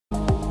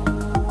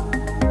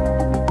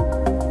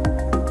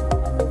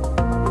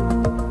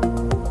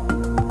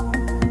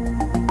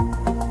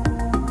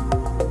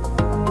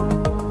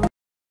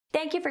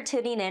Thank you for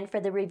tuning in for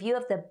the review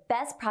of the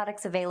best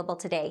products available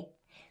today.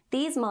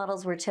 These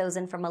models were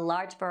chosen from a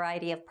large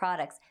variety of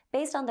products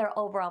based on their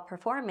overall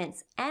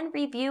performance and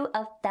review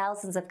of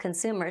thousands of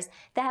consumers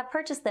that have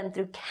purchased them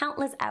through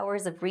countless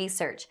hours of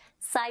research,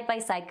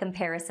 side-by-side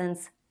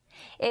comparisons.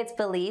 It's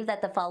believed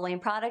that the following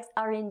products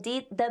are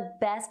indeed the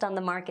best on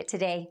the market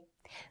today.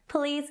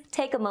 Please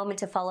take a moment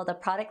to follow the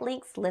product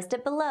links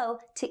listed below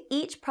to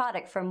each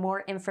product for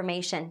more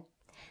information.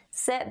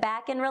 Sit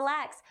back and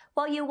relax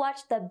while you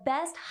watch the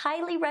best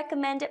highly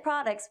recommended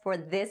products for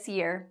this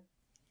year.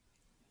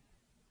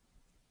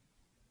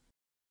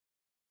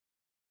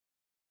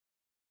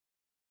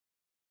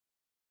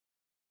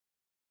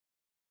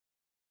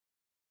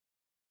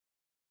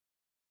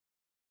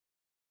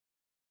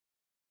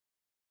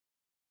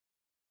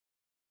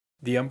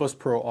 The MBUS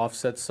Pro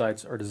offset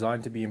sights are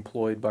designed to be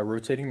employed by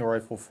rotating the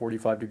rifle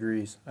 45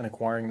 degrees and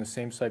acquiring the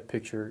same sight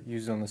picture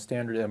used on the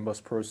standard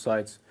MBUS Pro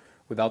sights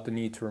without the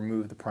need to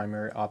remove the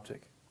primary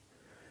optic.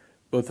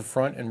 Both the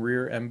front and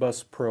rear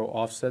MBUS Pro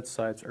offset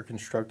sights are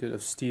constructed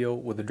of steel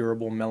with a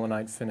durable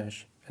melanite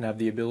finish and have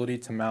the ability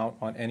to mount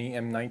on any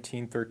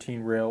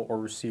M1913 rail or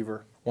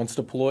receiver. Once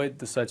deployed,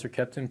 the sights are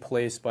kept in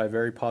place by a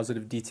very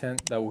positive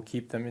detent that will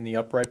keep them in the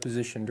upright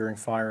position during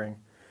firing,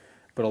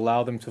 but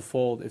allow them to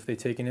fold if they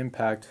take an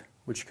impact,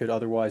 which could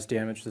otherwise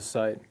damage the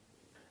sight.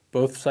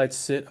 Both sights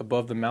sit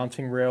above the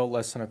mounting rail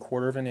less than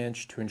 1/4 of an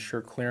inch to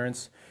ensure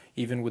clearance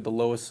even with the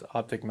lowest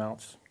optic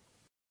mounts.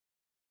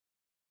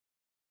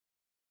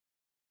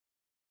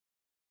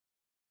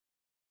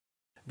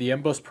 The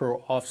MBUS Pro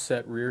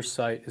offset rear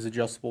sight is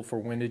adjustable for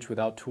windage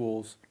without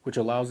tools, which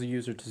allows the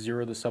user to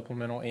zero the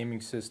supplemental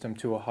aiming system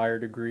to a higher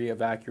degree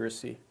of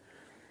accuracy.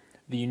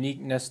 The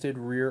unique nested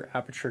rear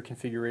aperture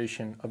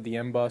configuration of the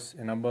MBUS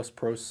and MBUS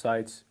Pro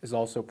sights is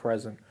also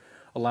present,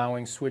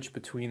 allowing switch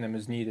between them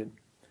as needed.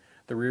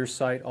 The rear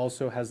sight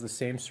also has the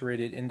same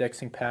serrated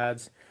indexing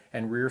pads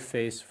and rear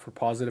face for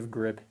positive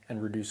grip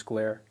and reduced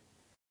glare.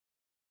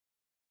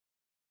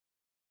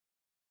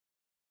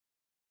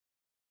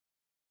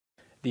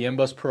 The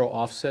MBUS Pro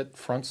offset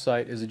front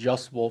sight is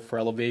adjustable for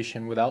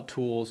elevation without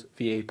tools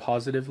via a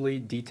positively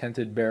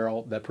detented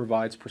barrel that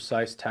provides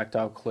precise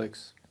tactile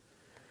clicks.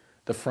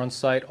 The front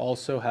sight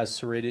also has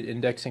serrated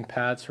indexing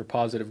pads for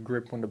positive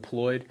grip when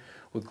deployed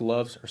with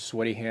gloves or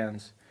sweaty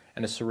hands,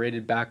 and a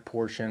serrated back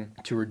portion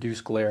to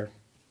reduce glare.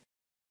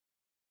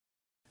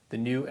 The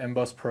new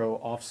MBUS Pro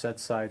offset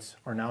sights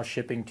are now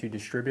shipping to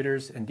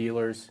distributors and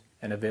dealers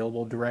and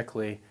available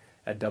directly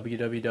at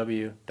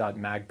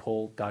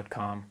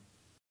www.magpul.com.